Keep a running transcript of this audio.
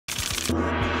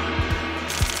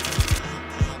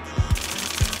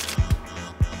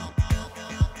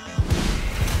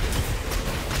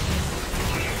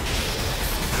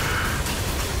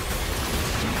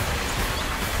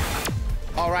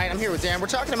I'm here with Dan. We're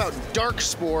talking about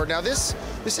Darkspore. Now this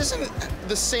isn't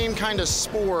the same kind of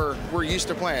Spore we're used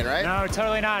to playing, right? No,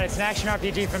 totally not. It's an action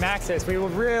RPG from Axis. We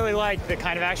really like the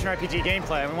kind of action RPG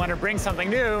gameplay. We want to bring something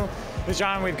new. The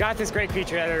genre, we've got this great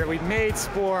creature editor. We've made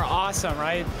Spore awesome,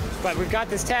 right? But we've got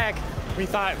this tech. We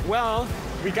thought, well,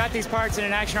 we got these parts in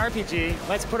an action RPG.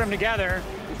 Let's put them together,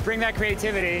 bring that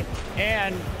creativity,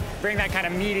 and bring that kind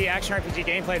of meaty action RPG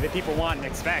gameplay that people want and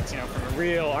expect, you know, from a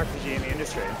real RPG in the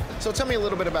industry. So tell me a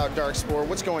little bit about Darkspore.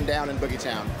 What's going down in Boogie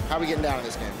Town? How are we getting down in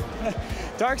this game?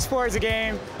 Darkspore is a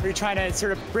game where you're trying to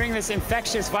sort of bring this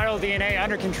infectious viral DNA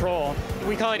under control.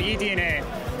 We call it eDNA,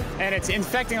 and it's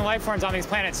infecting the life forms on these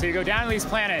planets. So you go down to these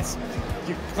planets,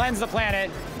 you cleanse the planet,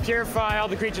 purify all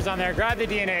the creatures on there, grab the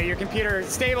DNA, your computer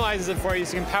stabilizes it for you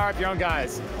so you can power up your own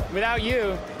guys. Without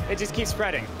you, it just keeps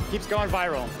spreading, keeps going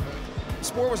viral.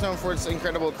 Spore was known for its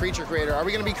incredible creature creator. Are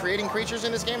we going to be creating creatures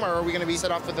in this game, or are we going to be set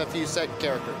off with a few set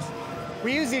characters?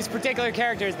 We use these particular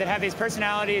characters that have these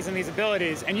personalities and these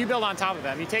abilities, and you build on top of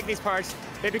them. You take these parts,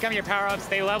 they become your power-ups,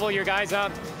 they level your guys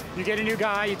up. You get a new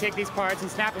guy, you take these parts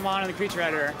and snap them on the creature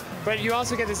editor. But you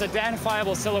also get this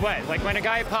identifiable silhouette. Like when a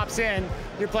guy pops in,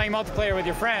 you're playing multiplayer with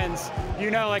your friends, you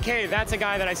know, like, hey, that's a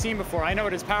guy that I've seen before. I know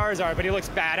what his powers are, but he looks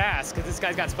badass because this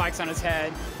guy's got spikes on his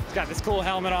head. He's got this cool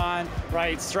helmet on,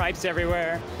 right, stripes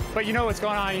everywhere. But you know what's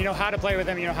going on, you know how to play with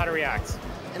him, you know how to react.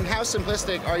 And how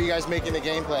simplistic are you guys making the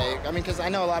gameplay? I mean, because I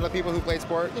know a lot of people who played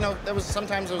Spore, you know,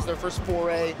 sometimes it was their first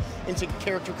foray into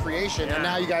character creation, and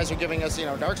now you guys are giving us, you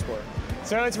know, Darkspore.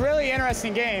 So it's a really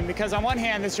interesting game because on one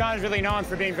hand, this genre is really known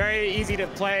for being very easy to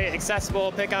play,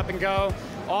 accessible, pick up and go,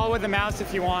 all with the mouse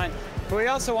if you want. But we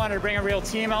also wanted to bring a real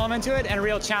team element to it and a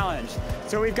real challenge.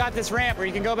 So we've got this ramp where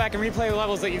you can go back and replay the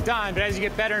levels that you've done, but as you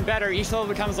get better and better, each level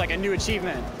becomes like a new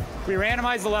achievement. We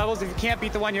randomize the levels. If you can't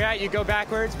beat the one you're at, you go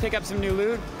backwards, pick up some new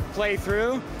loot, play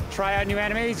through, try out new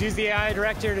enemies, use the AI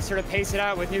director to sort of pace it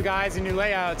out with new guys and new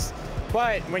layouts.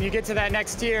 But when you get to that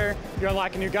next tier, you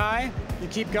unlock a new guy, you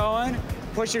keep going,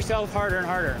 push yourself harder and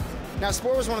harder. Now,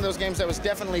 Spore was one of those games that was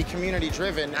definitely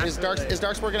community-driven. Is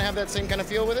Darkspore going to have that same kind of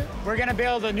feel with it? We're going to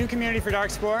build a new community for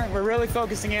Darkspore. We're really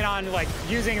focusing in on like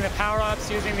using the power-ups,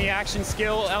 using the action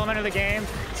skill element of the game.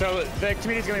 So the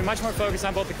community is going to be much more focused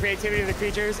on both the creativity of the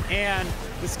creatures and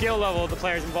the skill level of the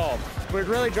players involved. We're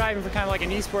really driving for kind of like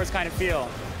an esports kind of feel.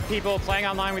 People playing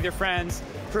online with your friends,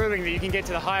 proving that you can get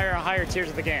to the higher and higher tiers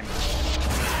of the game.